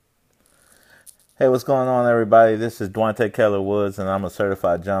Hey, what's going on, everybody? This is Dwante Keller Woods, and I'm a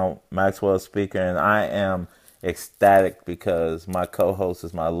certified John Maxwell speaker, and I am ecstatic because my co-host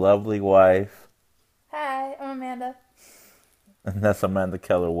is my lovely wife, Hi, I'm Amanda. and that's Amanda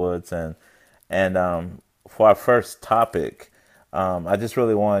Keller Woods. And for our first topic, I just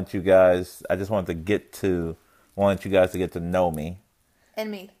really wanted you guys. I just wanted you guys to get to know me And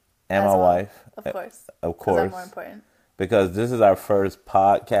me and as my well, wife, of course, of because I'm more course, important. because this is our first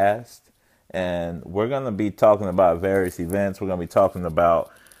podcast, and we're going to be talking about various events. We're going to be talking about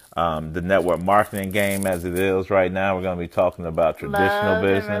the network marketing game as it is right now. We're going to be talking about traditional Love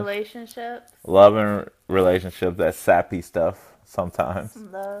and business, relationships. love and relationships, that sappy stuff sometimes,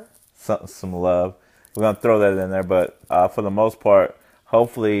 Some love. some love. We're going to throw that in there, but for the most part,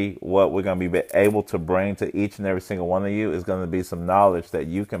 hopefully what we're going to be able to bring to each and every single one of you is going to be some knowledge that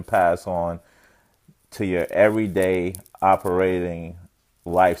you can pass on to your everyday operating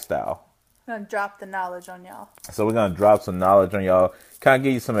lifestyle. I'm gonna drop the knowledge on y'all. So we're gonna drop some knowledge on y'all, kind of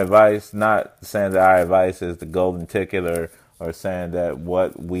give you some advice. Not saying that our advice is the golden ticket or saying that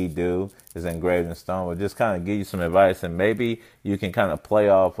what we do is engraved in stone, but just kind of give you some advice, and maybe you can kind of play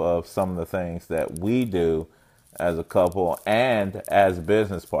off of some of the things that we do as a couple and as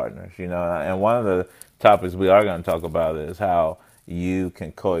business partners. And one of the topics we are going to talk about is how you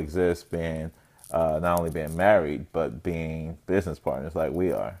can coexist being not only being married but being business partners like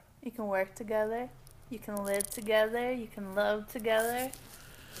we are. You can work together. You can live together. You can love together.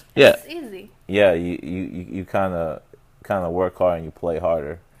 Yeah, It's easy. yeah. You kind of work hard and you play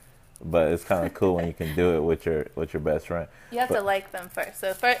harder, but it's kind of cool when you can do it with your best friend. You have to But like them first.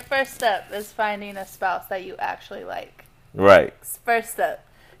 So first step is finding a spouse that you actually like. right, First step.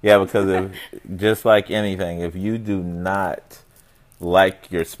 yeah, because if just like anything, if you do not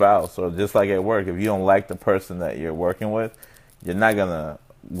like your spouse, or just like at work, if you don't like the person that you're working with, you're not gonna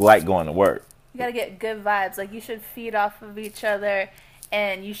like going to work. You gotta get good vibes. Like, you should feed off of each other,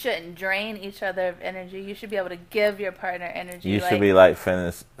 and you shouldn't drain each other of energy. You should be able to give your partner energy. You should Like, be like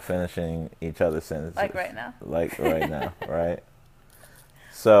finishing each other's sentences, like right now. like right now, right?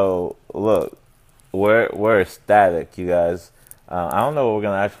 So look, we're ecstatic, you guys. I don't know what we're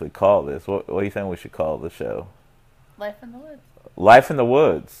gonna actually call this. What do you think we should call the show? Life in the woods. Life in the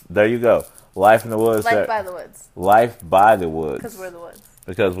Woods. There you go. Life in the Woods. Life by the woods. Life by the Because Woods. we're the woods.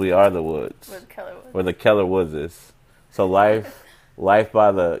 Because we are the woods. We're the Keller woods. We're the Keller Woodses. So life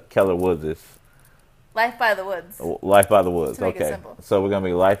by the Keller Woodses. Life by the woods. Life by the Woods. To make it Okay. simple. So we're gonna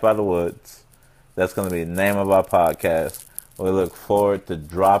be Life by the Woods. That's gonna be the name of our podcast. We look forward to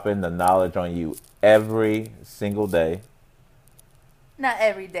dropping the knowledge on you every single day. Not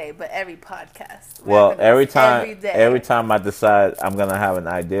every day, but every podcast. We're Well, not gonna do this every day. every time I decide I'm gonna have an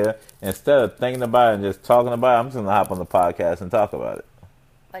idea, instead of thinking about it and just talking about it, I'm just gonna hop on the podcast and talk about it,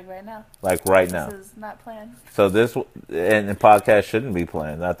 Like right now. like right now. This is not planned. So and the podcast shouldn't be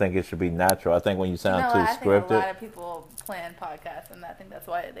planned. I think it should be natural. I think when you sound No, too I think a lot scripted, of people plan podcasts, and I think that's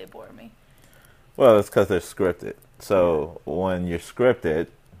why they bore me. well, it's because they're scripted. So when you're scripted,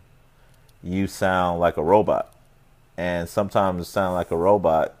 you sound like a robot, and sometimes sound like a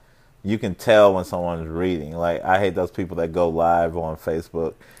robot. You can tell when someone's reading. Like, I hate those people that go live on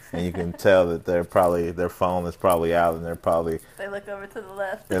Facebook, and you can tell that their phone is probably out, and They look over to the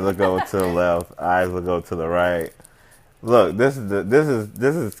left. they look over to the left, eyes will go to the right. Look, this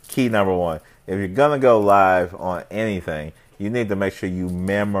is key number one. If you're gonna go live on anything, you need to make sure you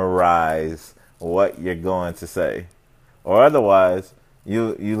memorize what you're going to say, or otherwise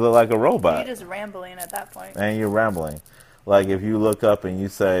you look like a robot You're just rambling at that point. and you're rambling. Like, if you look up and you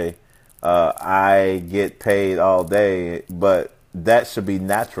say, "I get paid all day," but that should be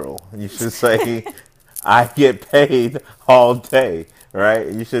natural. You should say, "I get paid all day," right?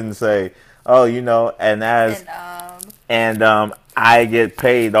 You shouldn't say, "Oh, and as." And And I get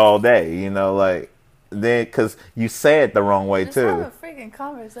paid all day, like, then, because you say it the wrong way just have too. a freaking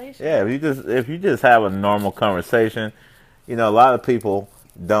conversation. Yeah, if you just have a normal conversation, a lot of people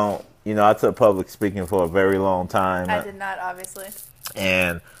don't. I took public speaking for a very long time, I did not, obviously.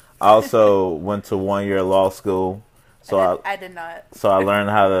 and I also went to 1 year law school, so I did not. I learned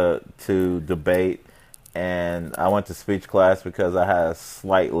how to debate, and I went to speech class because I had a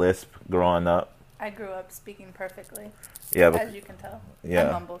slight lisp growing up. I grew up speaking perfectly, Yeah, as you can tell. yeah.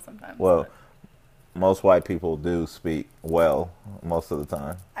 I mumble sometimes. Well, but most white people do speak well most of the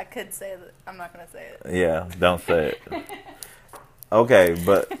time. I could say that. I'm not going to say it. Yeah, don't say it. Okay,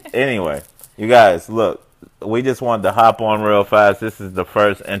 but anyway, you guys, look, we just wanted to hop on real fast. This is the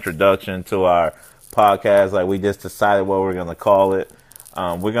first introduction to our podcast. Like, we just decided what we're going to call it.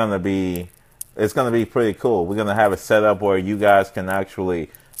 It's going to be pretty cool. We're going to have it set up where you guys can actually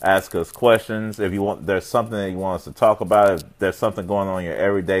ask us questions. If you want, there's something that you want us to talk about. If there's something going on in your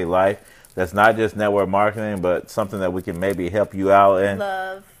everyday life that's not just network marketing, but something that we can maybe help you out in.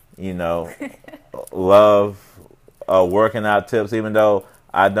 Love. You know, love, working out tips. Even though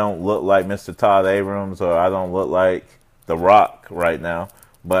I don't look like Mr. Todd Abrams or I don't look like The Rock right now,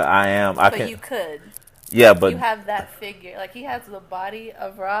 but I am. But you could. Yeah, but you have that figure. Like, he has the body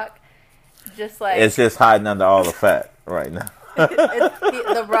of Rock, just like it's just hiding under all the fat right now.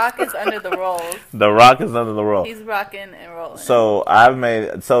 The Rock is under the rolls. The Rock is under the roll. He's rocking and rolling. So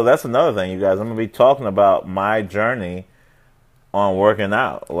so that's another thing, you guys. I'm gonna be talking about my journey on working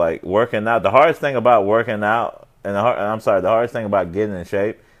out. Like, working out. The hardest thing about working out, the hardest thing about getting in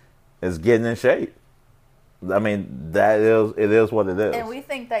shape is getting in shape. I mean, it is what it is. And we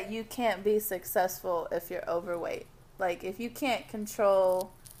think that you can't be successful if you're overweight. Like, if you can't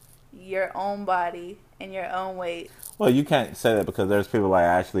control your own body and your own weight. Well, you can't say that because there's people like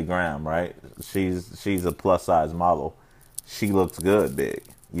Ashley Graham, right? She's a plus size model. She looks good big.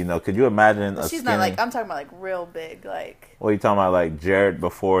 You know, could you imagine a She's skinny... not like, I'm talking about like real big, like... What are you talking about, like Jared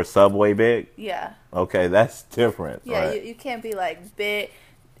before Subway big? Yeah. Okay, that's different. Yeah, right? you can't be like big.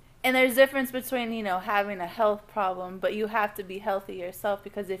 And there's difference between, you know, having a health problem, but you have to be healthy yourself,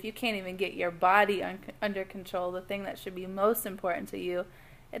 because if you can't even get your body under control, the thing that should be most important to you,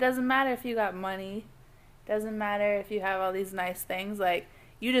 it doesn't matter if you got money, it doesn't matter if you have all these nice things, like,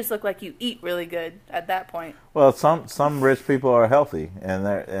 you just look like you eat really good at that point. Well, some rich people are healthy, and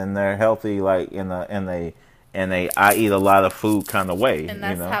they're healthy like in a I eat a lot of food kind of way. And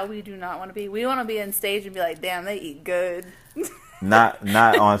that's how we do not want to be. We want to be on stage and be like, damn, they eat good. Not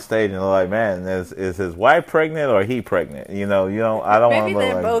on stage and like, man, is his wife pregnant or he pregnant? You know, I don't want to.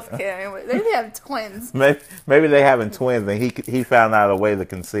 Maybe they're both carrying. Maybe they have twins. Maybe they having twins and he found out a way to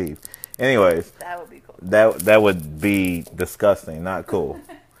conceive. Anyways, that would be cool. That would be disgusting, not cool.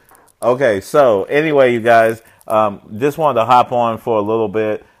 Okay, so anyway, you guys, just wanted to hop on for a little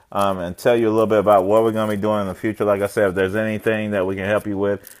bit and tell you a little bit about what we're going to be doing in the future. Like I said, if there's anything that we can help you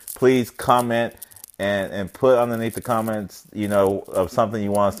with, please comment. And put underneath the comments, you know, of something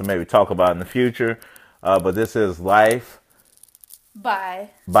you want us to maybe talk about in the future. But this is Life by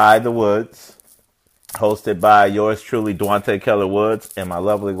the Woods, hosted by yours truly, Duante Keller Woods, and my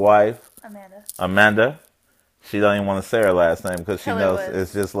lovely wife, Amanda. She don't even want to say her last name because she knows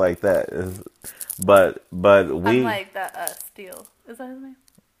it's just like that. But we. I'm like that. Steele. Is that his name?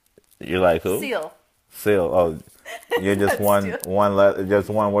 You're like who? Seal. Oh, you're just just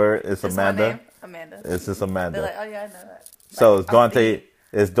one word. It's just Amanda. Amanda. It's just Amanda. They're like, oh yeah, I know that. So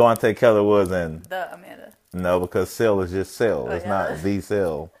it's Duante Keller Woods and the Amanda. No, because Seal is just Seal. Oh, it's not the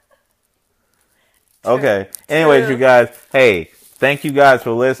Seal. Okay. Anyways, you guys, hey, thank you guys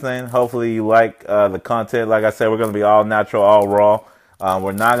for listening. Hopefully you like the content. Like I said, we're going to be all natural, all raw.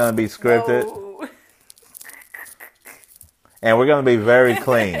 We're not going to be scripted. No. And we're going to be very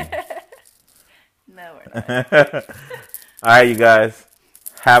clean. No, we're not. All right, you guys.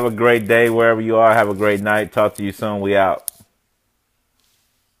 Have a great day wherever you are. Have a great night. Talk to you soon. We out.